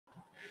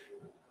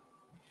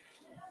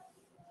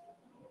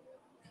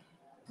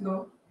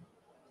Go.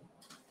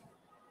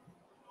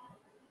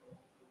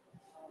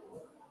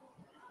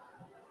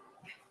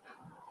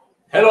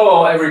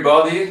 Hello,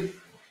 everybody.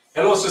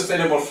 Hello,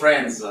 sustainable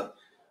friends.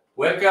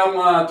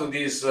 Welcome to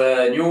this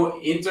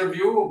new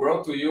interview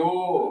brought to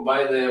you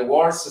by the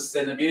World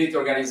Sustainability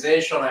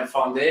Organization and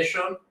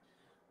Foundation.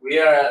 We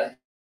are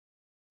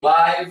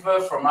live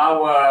from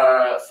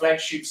our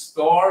flagship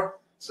store,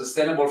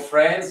 Sustainable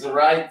Friends,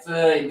 right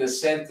in the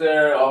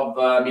center of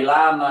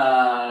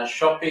Milan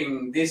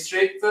shopping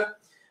district,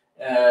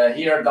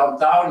 here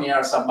downtown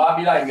near San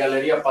Babila in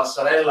Galleria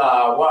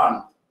Passarella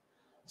 1.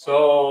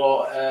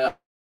 So,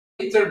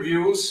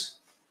 interviews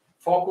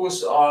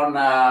focus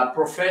on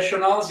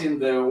professionals in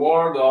the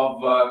world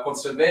of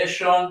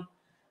conservation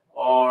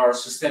or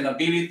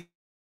sustainability,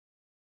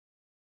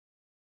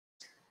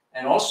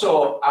 and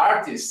also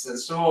artists. And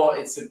so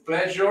it's a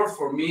pleasure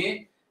for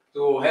me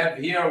to have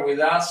here with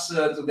us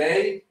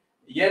today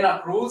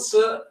Iena Cruz,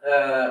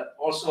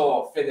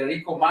 also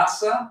Federico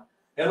Massa.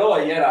 Hello,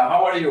 Iena,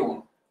 how are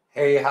you?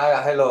 Hey, hi,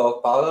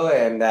 hello, Paolo,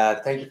 and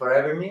thank you for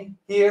having me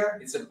here.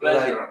 It's a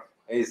pleasure.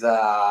 It's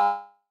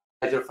a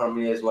pleasure for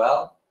me as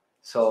well.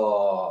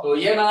 So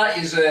Iena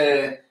is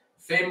a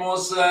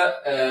famous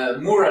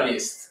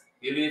muralist.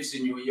 He lives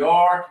in New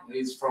York.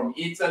 He's from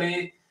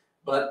Italy.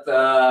 But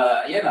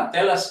Iena,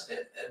 tell us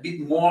a bit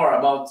more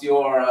about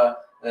your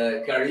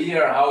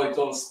career, how it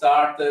all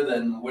started,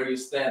 and where you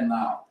stand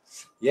now.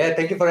 Yeah,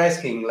 thank you for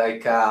asking. My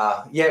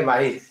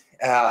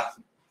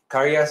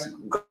career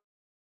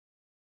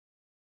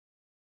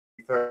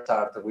first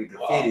started with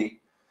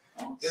graffiti.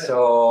 Wow. Okay.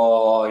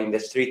 So in the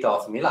street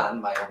of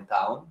Milan, my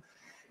hometown.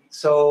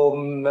 So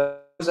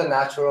it was a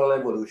natural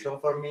evolution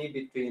for me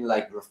between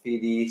like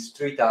graffiti,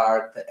 street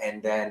art,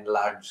 and then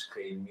large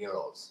scale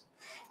murals.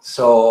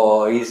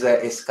 So it's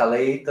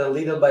escalate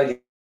little by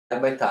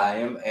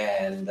time,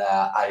 and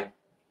I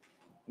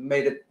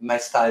made my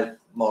style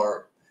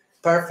more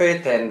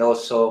perfect, and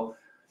also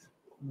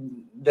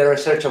the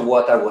research of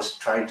what I was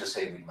trying to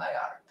say with my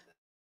art.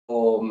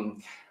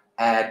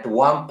 At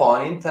one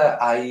point,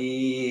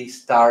 I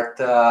start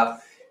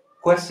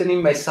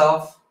questioning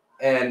myself,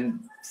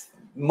 and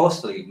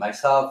mostly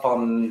myself,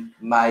 on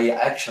my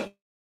action on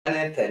the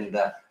planet, and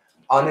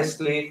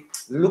honestly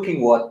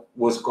looking what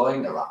was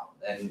going around,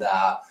 and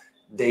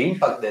the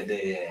impact that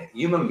the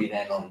human being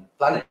had on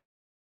planet.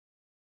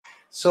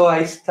 So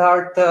I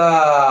start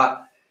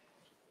I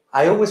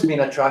always been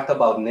attracted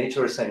about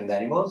nature and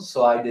animals,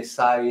 so I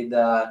decide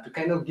to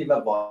kind of give a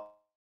voice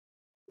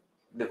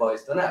the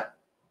voice to them.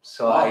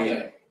 So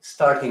I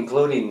start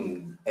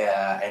including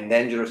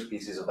endangered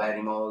species of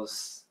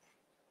animals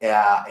in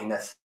a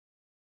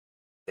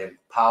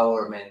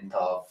empowerment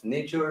of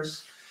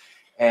natures,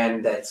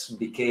 and that's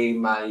became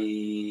my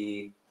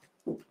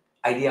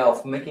idea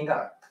of making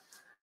art,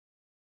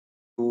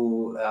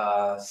 to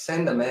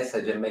send a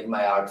message and make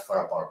my art for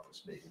a purpose,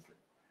 basically.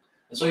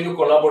 So you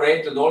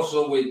collaborated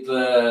also with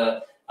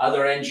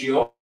other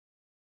NGOs,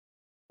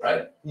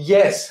 right?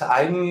 Yes,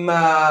 I'm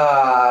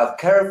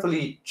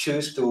carefully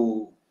choose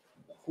to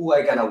who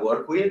I gonna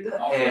work with,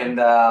 and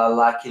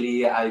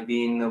luckily I've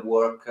been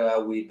work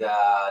with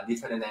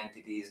different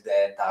entities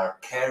that are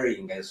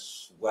caring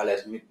as well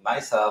as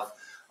myself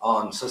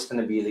on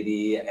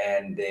sustainability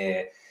and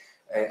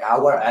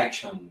our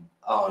action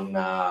on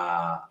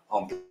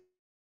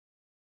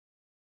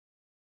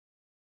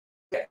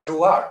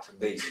through art,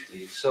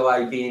 basically. So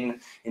I've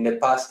been in the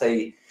past,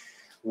 I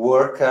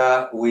work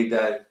with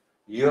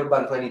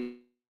Urban 20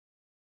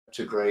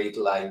 to create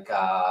like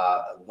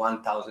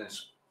 1,000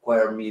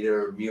 square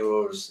meter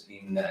murals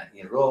in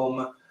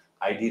Rome.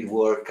 I did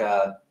work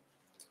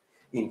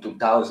in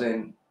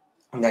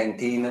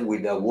 2019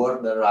 with the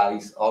World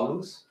Rise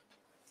Olus,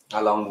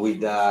 along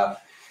with the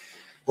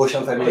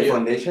Ocean Family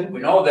Foundation. We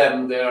know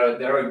them.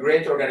 They're a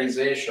great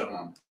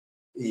organization.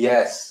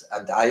 Yes,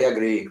 and I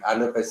agree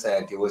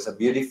 100%. It was a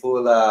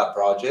beautiful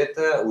project.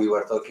 We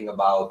were talking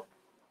about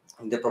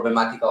the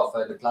problematic of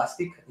the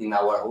plastic in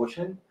our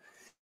ocean,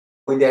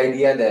 with the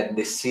idea that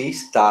the sea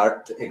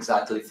starts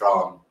exactly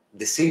from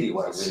the city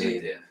where we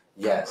live.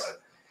 Yes. Right.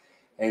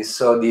 And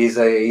so this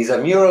is a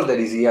mural that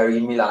is here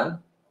in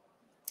Milan,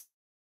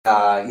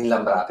 in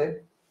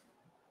Lambrate.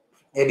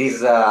 It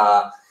is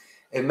a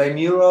my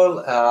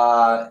mural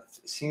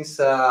since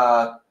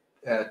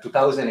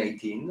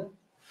 2018.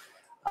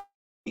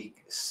 I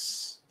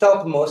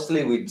stopped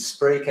mostly with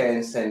spray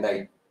cans, and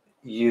I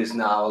use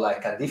now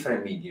like a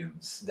different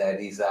mediums.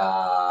 That is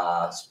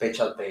a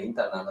special paint,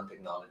 a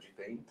nanotechnology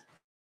paint,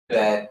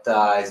 that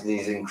is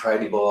this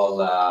incredible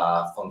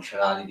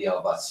functionality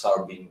of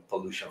absorbing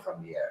pollution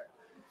from the air.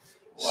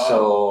 Wow.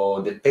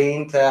 So the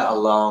paint,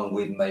 along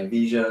with my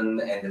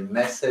vision and the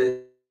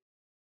message,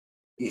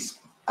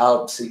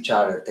 helps each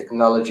other.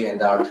 Technology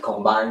and art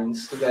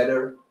combines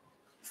together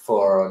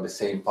for the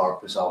same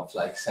purpose of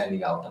like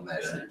sending out a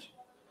message.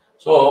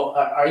 So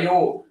are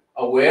you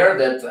aware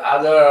that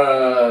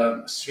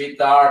other street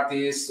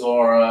artists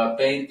or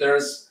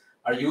painters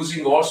are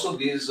using also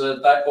these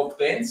type of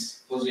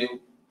paints? Because it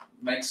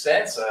makes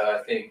sense,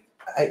 I think.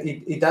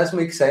 it does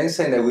make sense,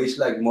 and I wish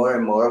like more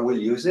and more will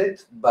use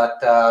it. But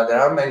there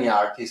are many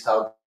artists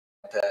out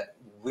there that,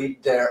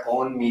 with their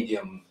own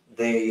medium,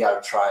 they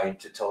are trying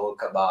to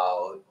talk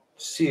about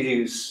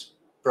serious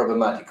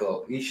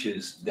problematical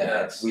issues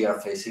that Yes. we are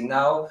facing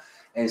now.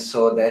 And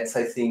so that's,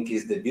 I think,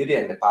 is the beauty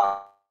and the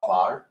power of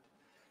art,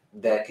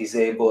 that is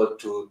able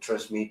to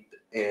transmit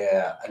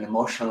an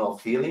emotional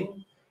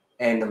feeling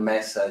and a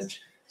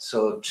message,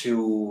 so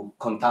to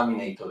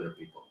contaminate other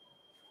people.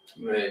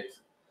 Great.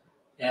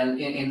 And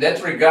in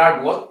that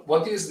regard,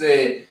 what is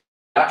the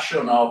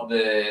action of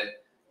the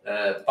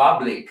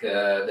public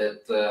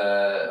that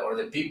or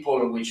the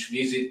people which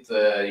visit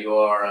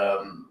your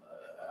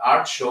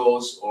art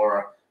shows,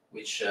 or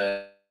which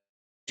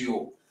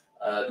you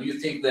do you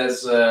think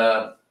there's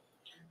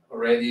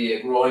already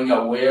a growing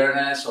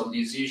awareness on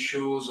these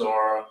issues,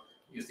 or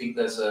you think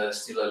there's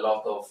still a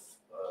lot of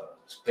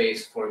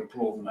space for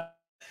improvement?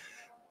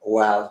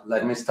 Well,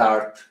 let me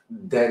start.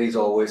 There is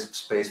always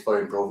space for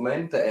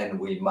improvement, and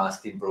we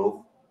must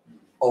improve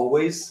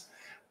always.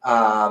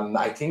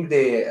 I think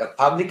the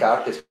public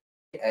art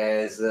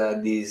has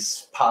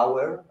this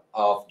power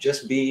of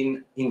just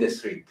being in the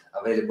street,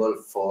 available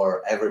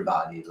for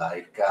everybody.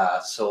 Like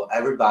so,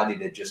 everybody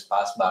that just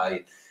passed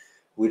by,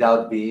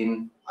 without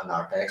being an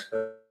art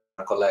expert,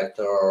 a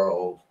collector,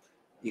 or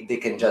if they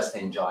can just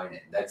enjoy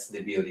it. That's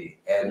the beauty.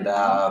 And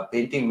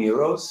painting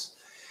murals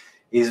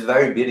is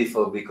very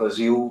beautiful because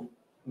you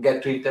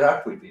get to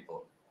interact with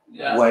people.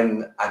 Yeah.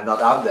 When I'm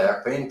not out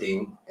there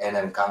painting and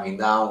I'm coming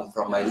down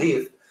from my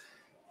lift,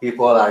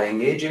 people are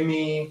engaging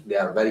me. They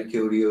are very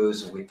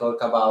curious. We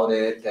talk about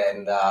it,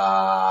 and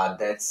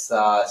that's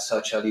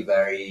socially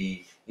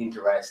very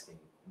interesting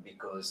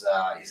because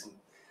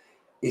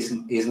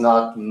it's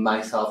not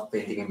myself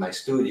painting in my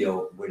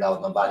studio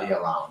without nobody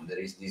around. There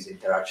is this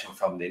interaction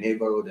from the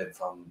neighborhood and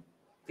from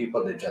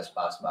people that just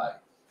pass by.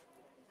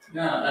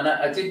 Yeah, and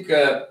I think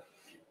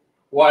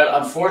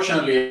while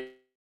unfortunately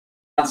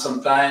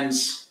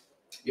sometimes,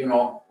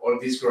 all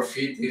these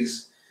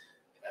graffitis,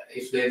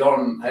 if they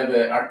don't have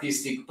an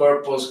artistic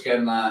purpose,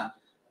 can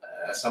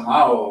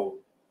somehow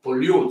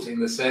pollute, in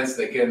the sense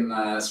they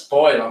can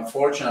spoil,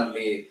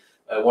 unfortunately,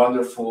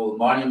 wonderful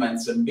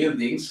monuments and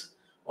buildings.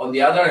 On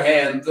the other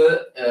hand,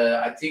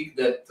 I think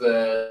that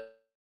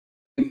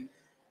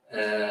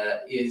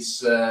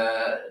is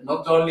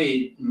not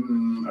only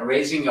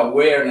raising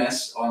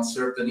awareness on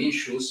certain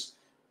issues,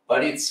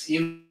 but it's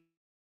even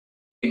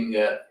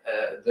the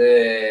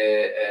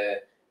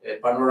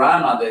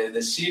panorama,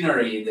 the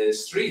scenery, the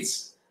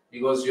streets,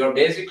 because you're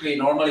basically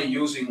normally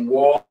using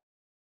walls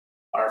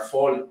are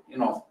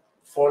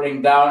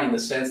falling down, in the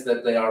sense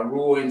that they are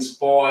ruined,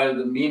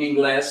 spoiled,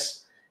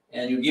 meaningless,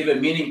 and you give a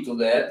meaning to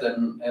that,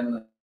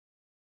 and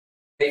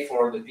pay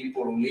for the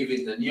people who live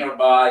in the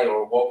nearby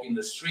or walk in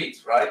the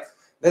streets, right?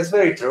 That's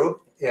very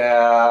true.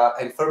 Yeah,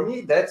 and for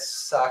me,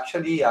 that's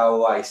actually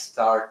how I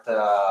start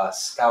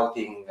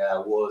scouting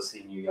was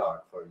in New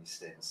York, for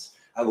instance.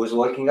 I was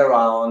walking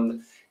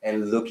around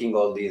and looking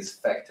all these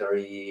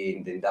factory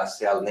in the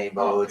industrial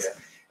neighborhoods, Okay.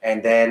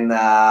 and then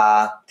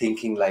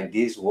thinking like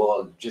this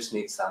world just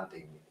needs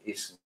something.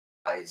 It's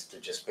nice to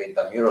just paint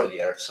a mural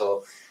here.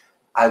 So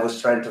I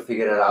was trying to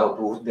figure out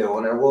who the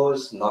owner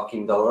was,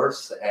 knocking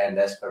doors and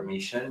ask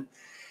permission.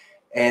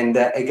 And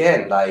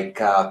again, like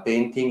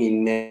painting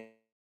in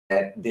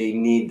that they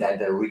need that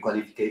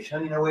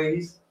requalification in a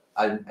ways,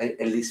 at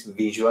least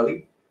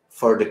visually,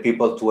 for the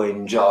people to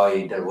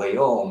enjoy their way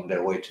home,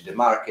 their way to the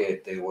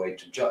market, their way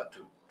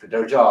to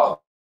their job.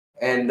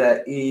 And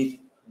it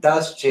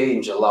does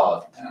change a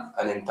lot,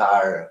 an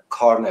entire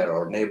corner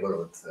or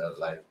neighborhood,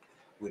 like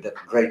with a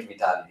great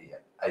vitality,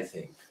 I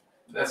think.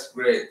 That's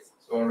great.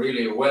 So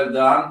really well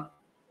done.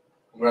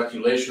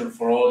 Congratulations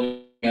for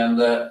all.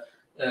 And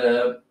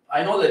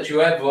I know that you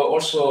have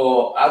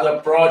also other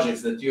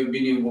projects that you've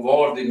been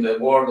involved in the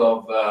world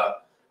of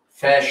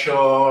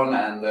fashion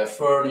and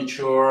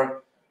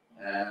furniture.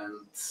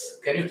 And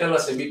can you tell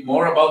us a bit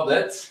more about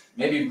that?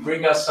 Maybe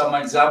bring us some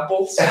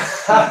examples.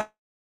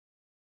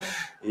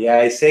 Yeah,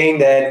 I'm saying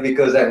that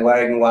because I'm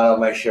wearing one of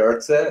my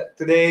shirts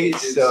today.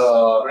 It's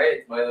So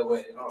great, by the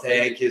way.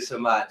 thank you so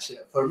much.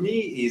 For me,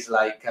 it's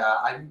like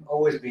I've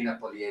always been a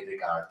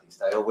polyhedric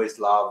artist. I always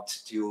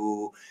loved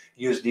to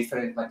use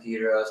different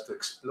materials to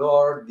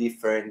explore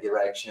different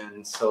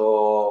directions.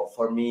 So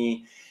for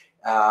me,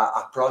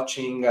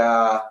 approaching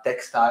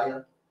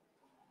textile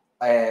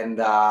and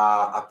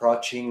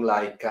approaching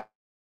like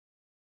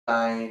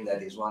design,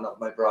 that is one of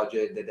my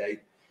projects that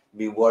I've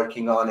been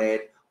working on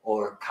it,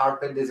 or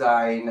carpet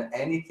design,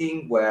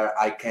 anything where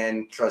I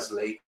can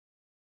translate.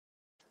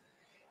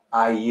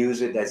 I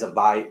use it as a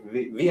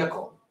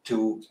vehicle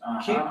to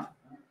keep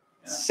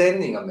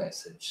sending a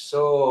message.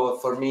 So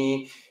for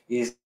me,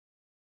 is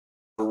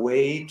a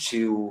way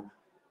to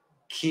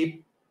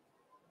keep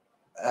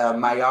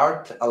my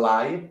art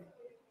alive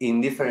in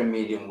different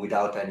medium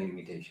without any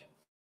limitation.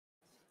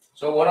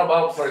 So what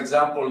about, for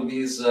example,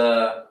 these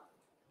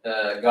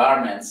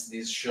garments,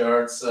 these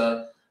shirts?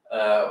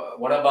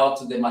 What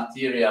about the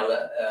material?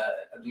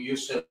 Do you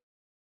sell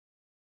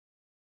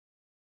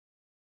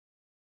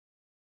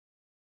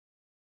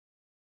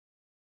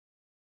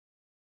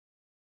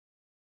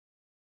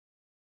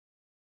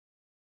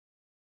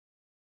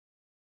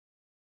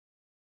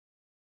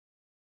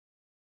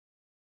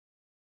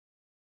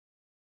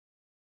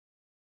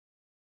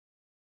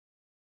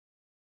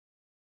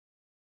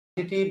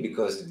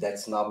because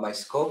that's not my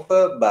scope,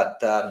 but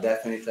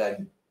definitely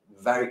I'm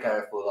very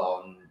careful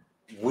on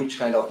which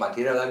kind of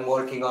material I'm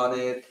working on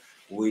it,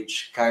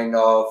 which kind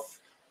of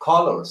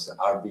colors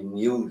are being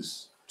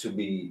used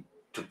to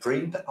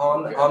print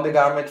on the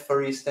garment,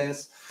 for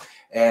instance.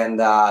 And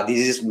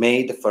this is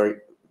made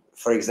for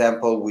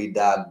example, with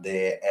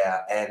the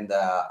and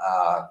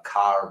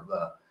carve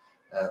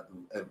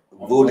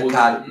wood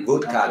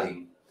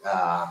cutting.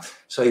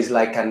 So it's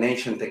like an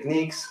ancient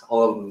techniques,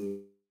 all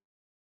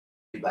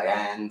by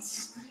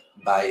hands,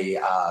 by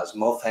a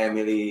small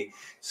family.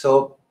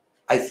 So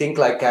I think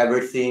like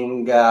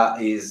everything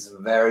is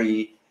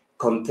very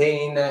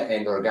contained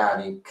and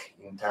organic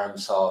in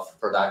terms of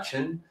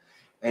production.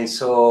 And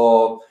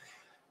so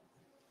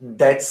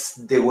that's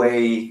the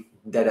way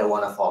that I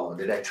want to follow,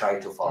 that I try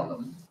to follow.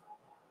 Mm-hmm.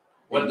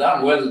 Well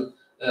done. Well,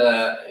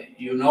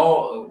 you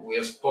know, we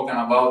have spoken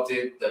about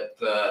it, that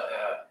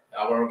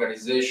our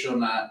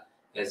organization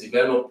has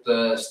developed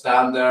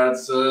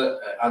standards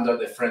under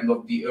the Friend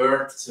of the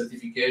Earth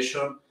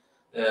certification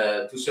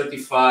to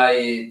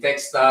certify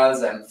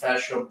textiles and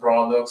fashion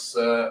products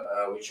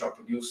which are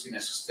produced in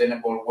a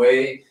sustainable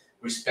way,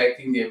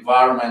 respecting the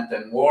environment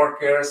and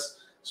workers.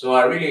 So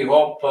I really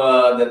hope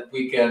that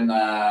we can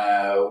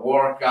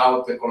work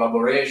out a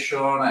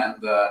collaboration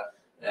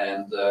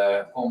and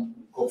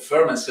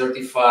confirm and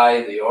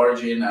certify the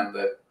origin and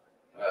the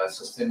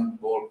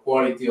sustainable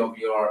quality of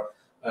your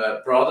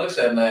products,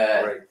 and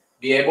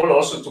be able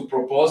also to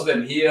propose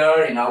them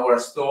here in our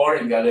store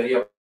in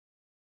Galleria,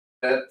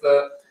 that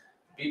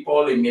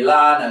people in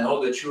Milan and all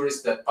the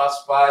tourists that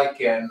pass by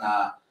can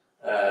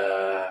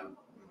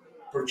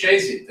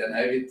purchase it and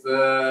have it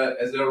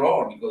as their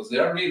own, because they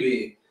are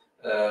really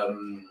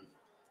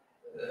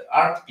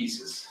art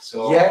pieces.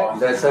 So yeah,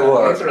 that's a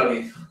word.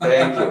 Literally.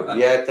 Thank you.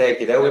 Yeah, thank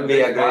you. That would be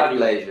a great value.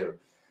 pleasure.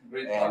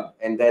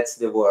 And that's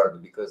the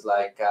word, because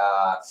like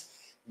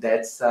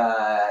that's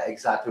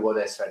exactly what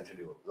I trying to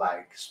do,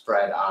 like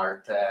spread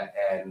art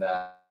and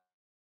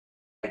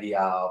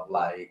idea of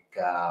like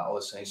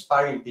also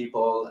inspiring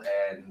people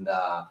and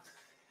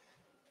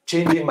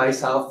changing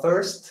myself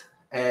first,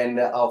 and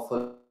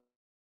hopefully